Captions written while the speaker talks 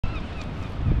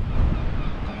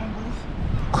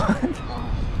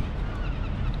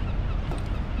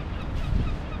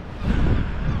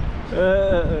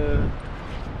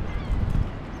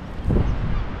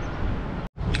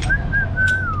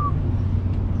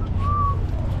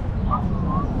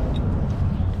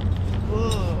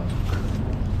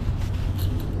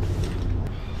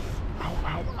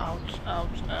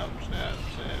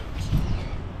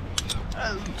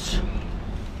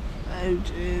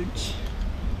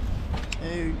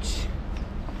Ouch.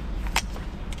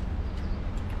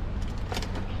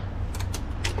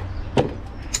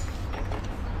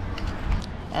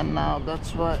 And now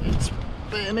that's why it's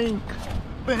spinning.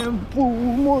 Bamboo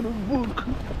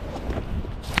motherfucker.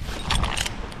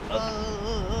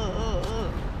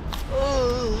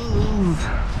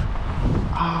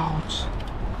 Ouch.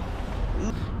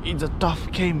 It's a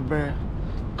tough game, bruh.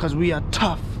 Cause we are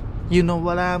tough. You know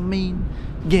what I mean?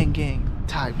 Gang gang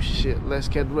type shit. Let's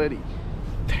get ready.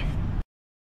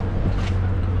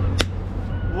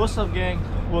 What's up, gang?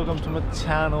 Welcome to my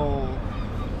channel.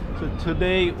 So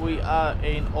today we are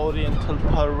in Oriental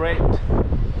Parade.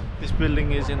 This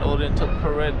building is in Oriental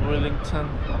Parade, Wellington.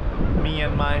 Me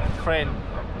and my friend,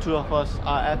 two of us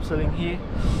are abseiling here.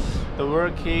 The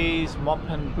work is mop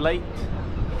and blade,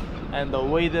 and the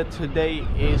weather today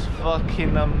is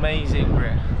fucking amazing,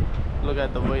 bruh. Look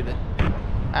at the weather,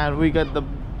 and we got the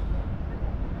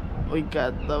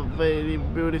very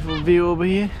beautiful view over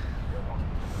here.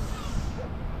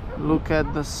 Look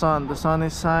at the sun. The sun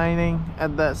is shining.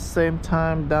 At that same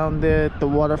time, down there the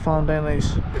water fountain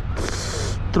is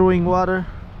throwing water.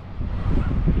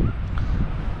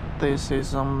 This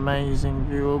is amazing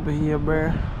view over here,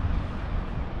 bruh.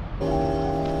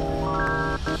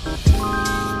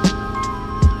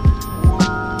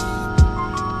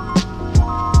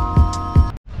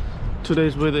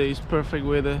 Today's weather is perfect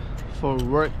weather for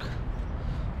work,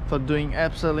 for doing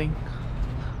abseiling,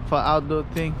 for outdoor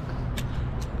thing.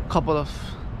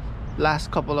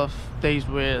 Last couple of days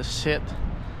were shit.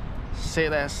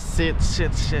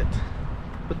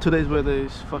 But today's weather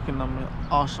is fucking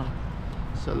awesome.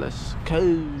 So let's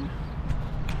go.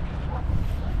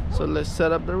 So let's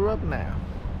set up the rope now.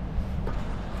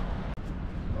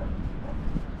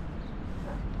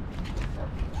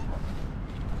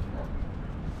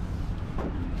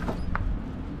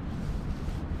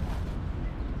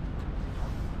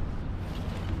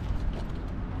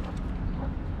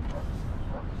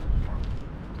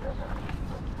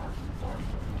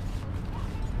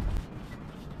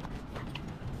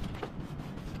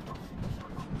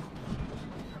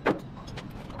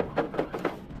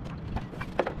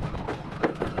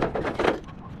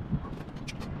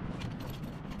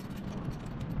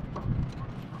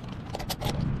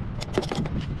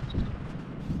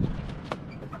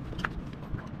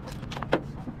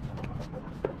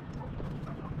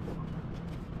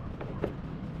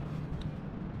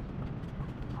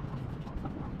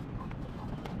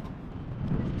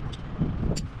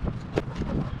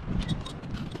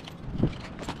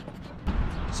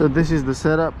 So this is the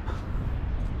setup.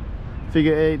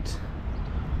 Figure 8,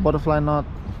 butterfly knot,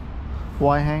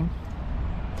 Y hang.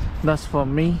 That's for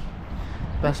me.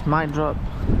 That's my drop.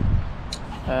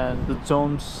 And the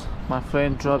Jones, my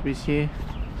friend, drop is here.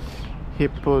 He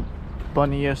put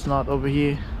bunny ears knot over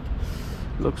here.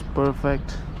 Looks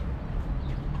perfect.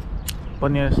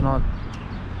 Bunny ears knot.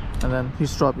 And then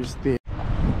his drop is there.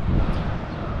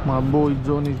 My boy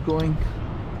John is going.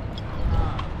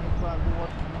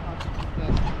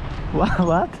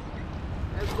 What?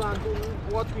 Let's go and do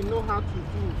what we know how to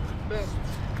do best.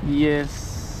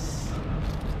 Yes.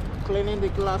 Cleaning the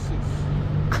glasses.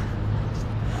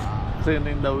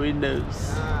 Cleaning the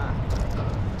windows.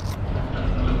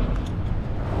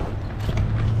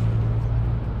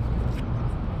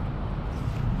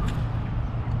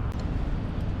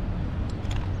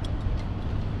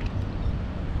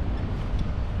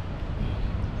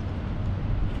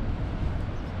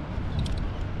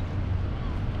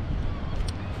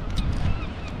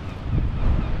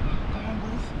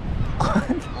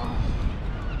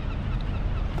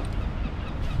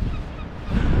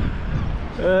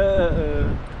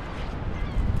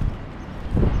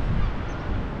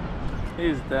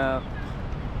 He's down.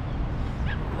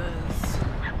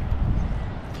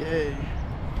 Okay.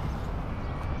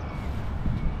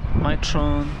 My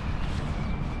Tron.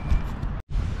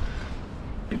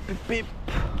 Beep beep beep.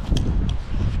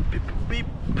 Beep beep beep.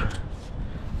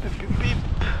 Beep beep beep.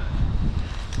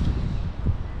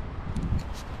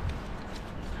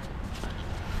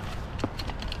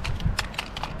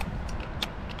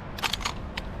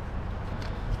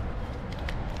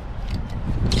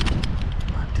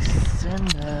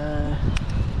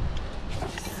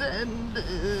 Sender.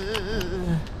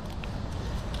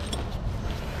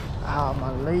 Ah,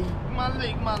 my leg.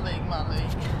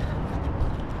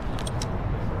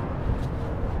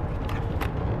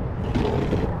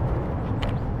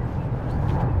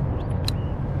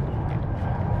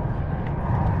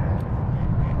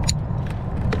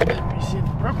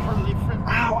 properly fit.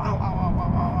 Ow, ow, ow, ow,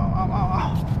 ow, ow, ow, ow,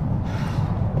 ow.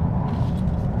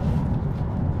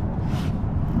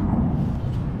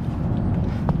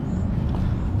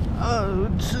 Oh,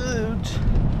 dude.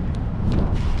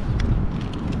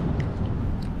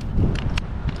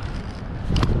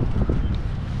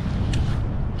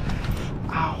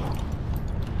 Ow.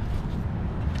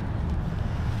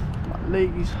 My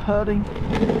leg is hurting.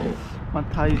 My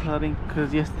thigh is hurting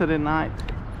because yesterday night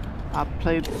I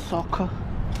played soccer,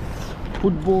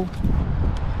 football.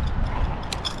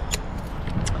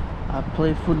 I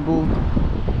played football,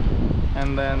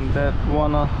 and then that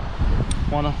one of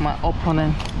my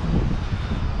opponent,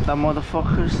 the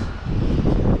motherfuckers,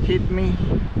 hit me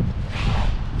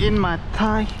in my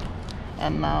thigh,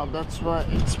 and now that's why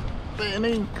it's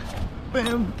paining.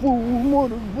 Painful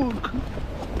motherfucker.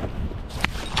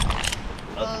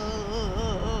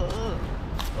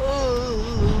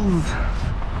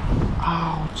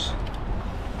 Ouch.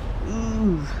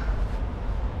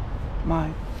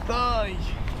 My thigh.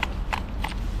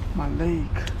 My leg.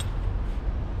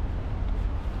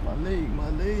 My leg.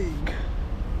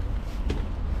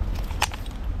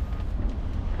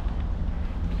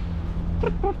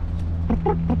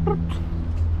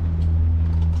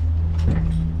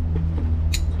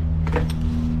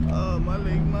 Oh, my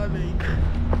leg.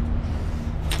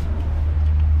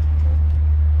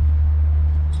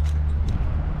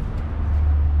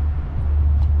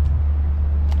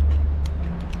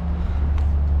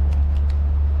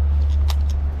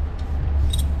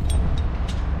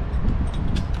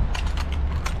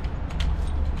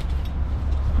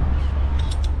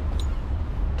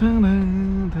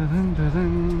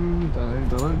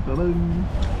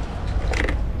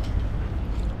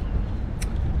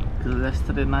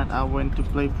 Yesterday night I went to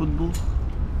play football,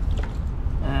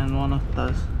 and one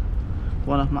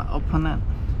of my opponent,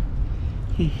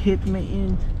 he hit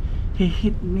me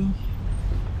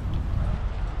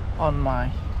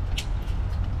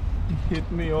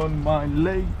on my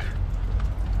leg,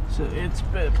 so it's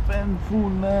bit painful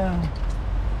now.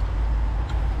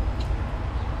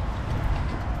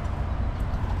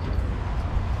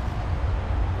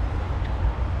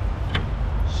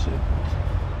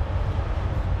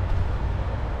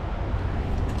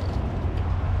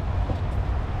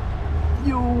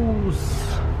 Use.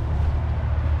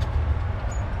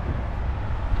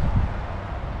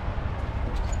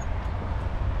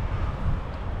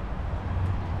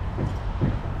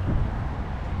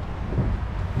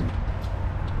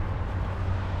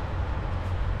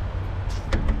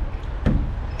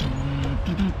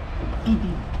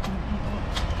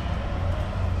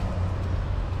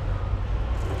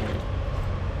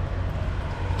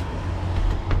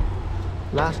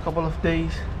 Last couple of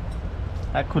days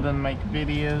I couldn't make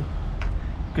video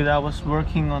because I was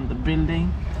working on the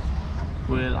building.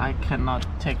 Well, I cannot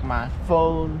take my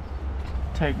phone,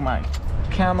 take my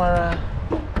camera.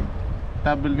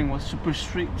 That building was super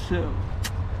strict, so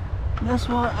that's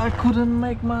why I couldn't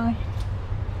make my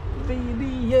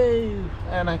video,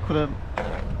 and I couldn't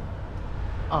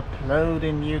upload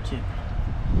in YouTube.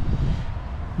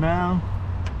 Now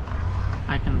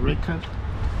I can record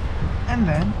and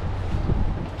then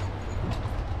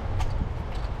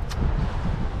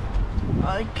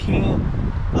I can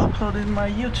upload in my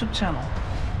YouTube channel.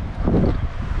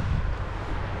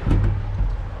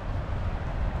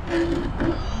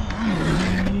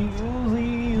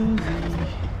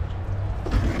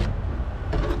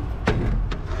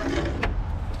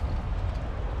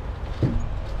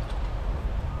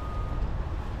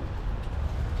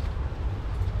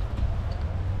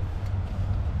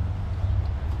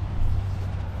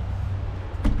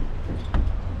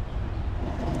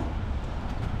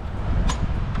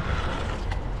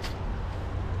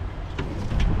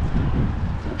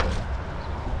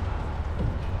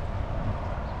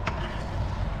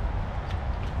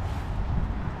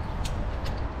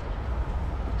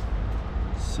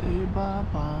 Say bye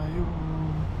bye, you.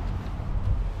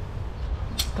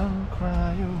 Don't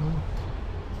cry, you.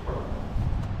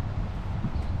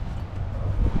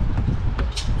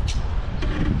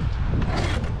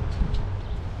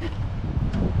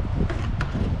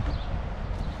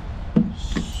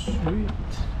 Sweet.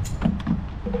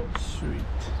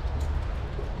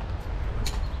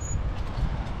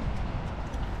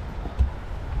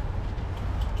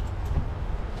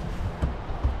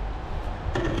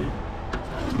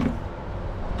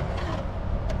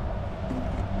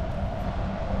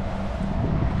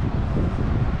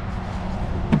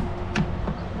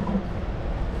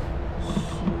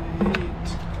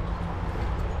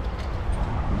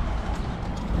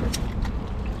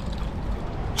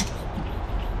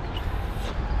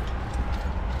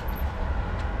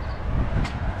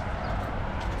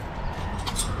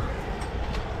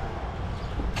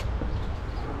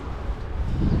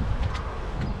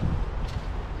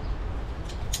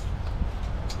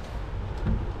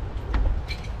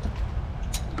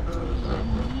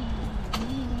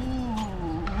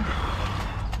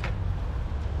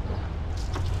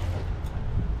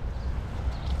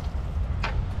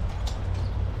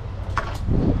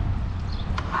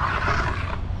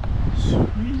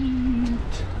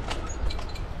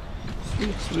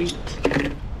 Sweet.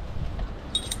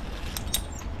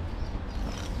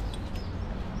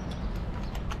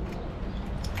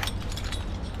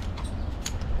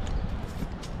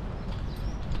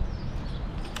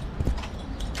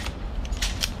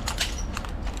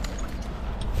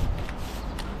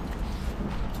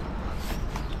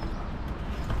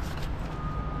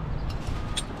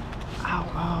 Ow,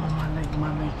 ow, my leg,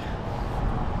 my leg.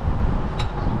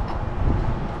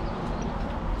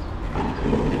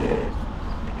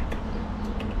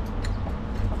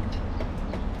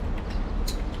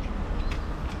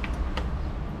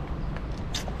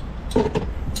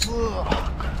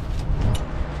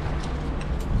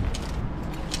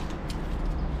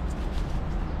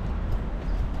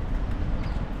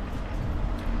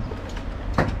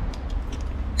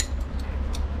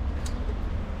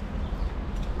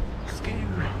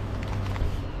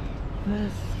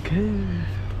 Let's go.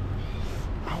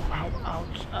 Ow, ow,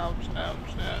 ouch, ouch,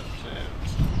 ouch, ouch,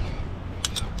 ouch.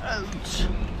 Ouch.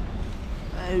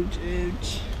 Ouch,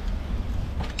 ouch.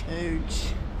 Ouch.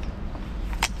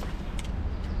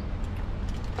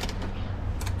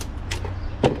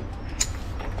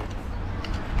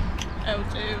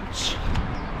 Ouch, ouch.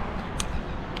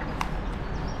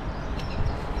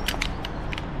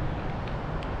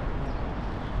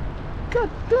 God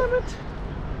damn it.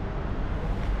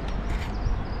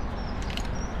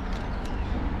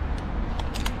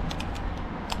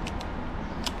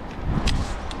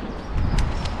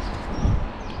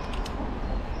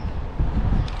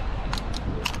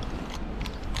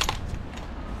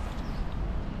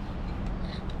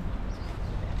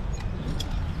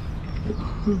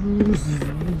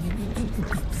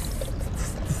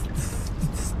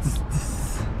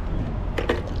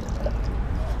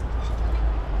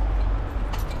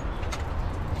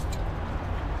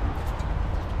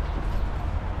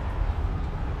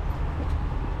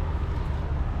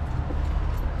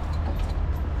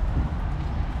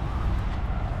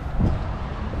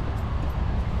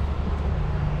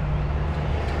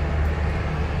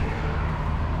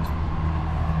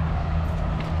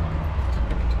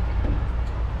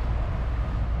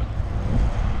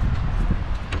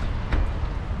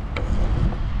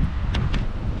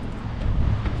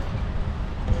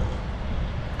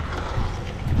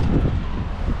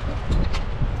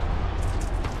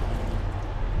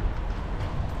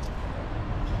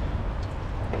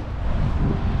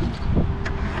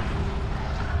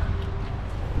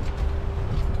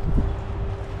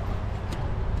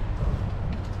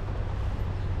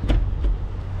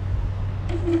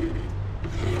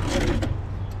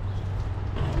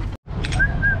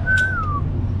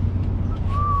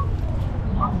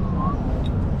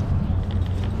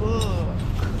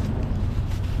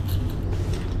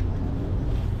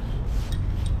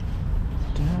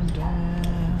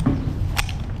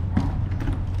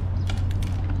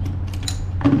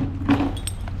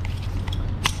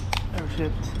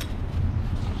 Shit.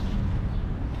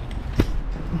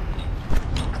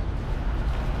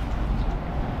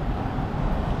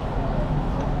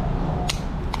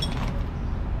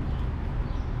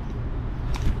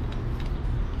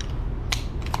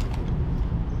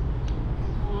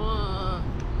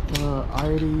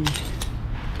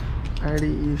 ID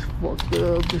is fucked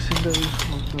up. This cylinder is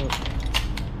fucked up.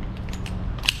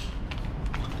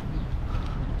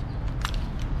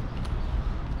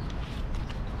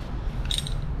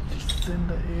 This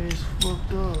cylinder is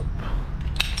fucked up.